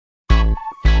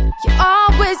You'll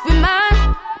always be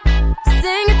mine.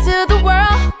 Sing it to the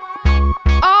world.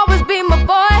 Always be my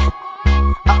boy.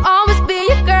 I'll always be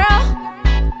your girl.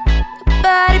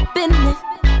 Nobody business.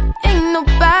 Ain't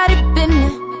nobody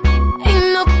business. Ain't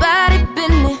nobody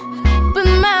business but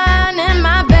mine and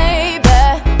my baby.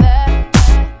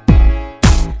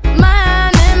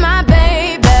 Mine and my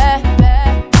baby.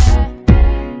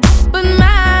 But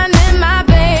mine and my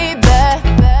baby.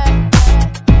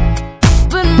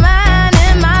 But mine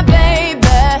and my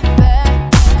baby.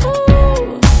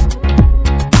 Ooh.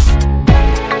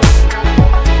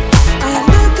 I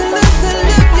love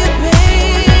you,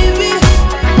 baby.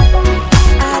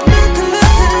 I love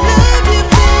you,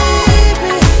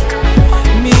 baby.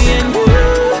 Me and you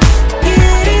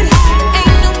get it.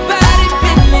 Ain't nobody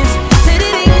business. Said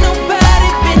it ain't nobody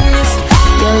business.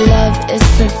 Your love is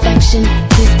perfection.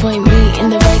 Please point me in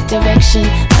the right direction.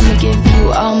 I'ma give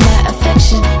you all my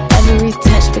affection. Every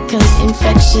touch becomes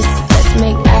infectious. Let's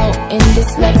make out in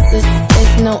this Lexus.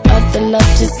 There's no other love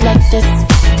just like this.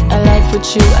 A life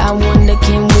with you, I wonder,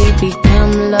 can we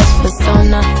become love's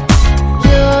persona?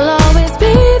 You'll always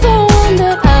be the one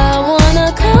that I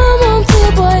wanna come home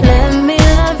to, boy. Let me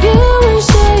love you and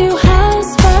show you how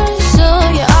special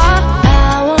you are.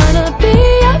 I wanna be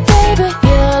your baby.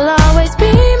 You'll always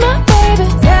be my baby.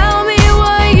 Tell me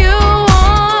what you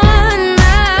want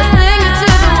now. Sing it to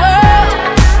the world.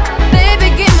 Baby,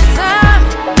 give me time.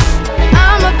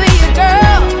 I'ma be your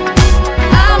girl.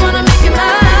 I wanna make you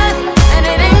mine. And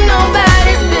it ain't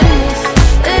nobody's business.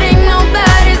 It ain't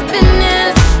nobody's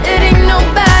business. It ain't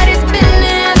nobody's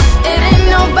business. It ain't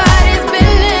nobody's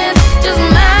business. Just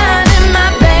mine and my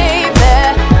baby.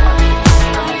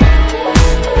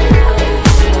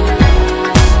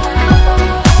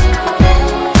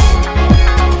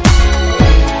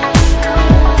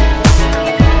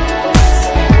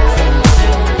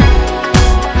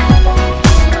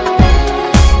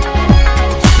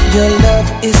 Your love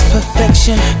is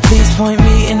perfection. Please point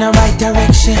me in the right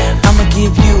direction. I'ma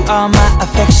give you all my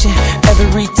affection.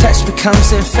 Every touch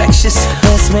becomes infectious.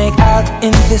 Let's make out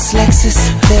in this Lexus.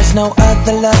 There's no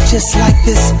other love just like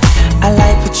this. I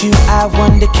like with you, I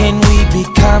wonder, can we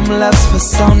become love's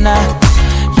persona?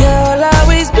 You'll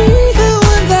always be the one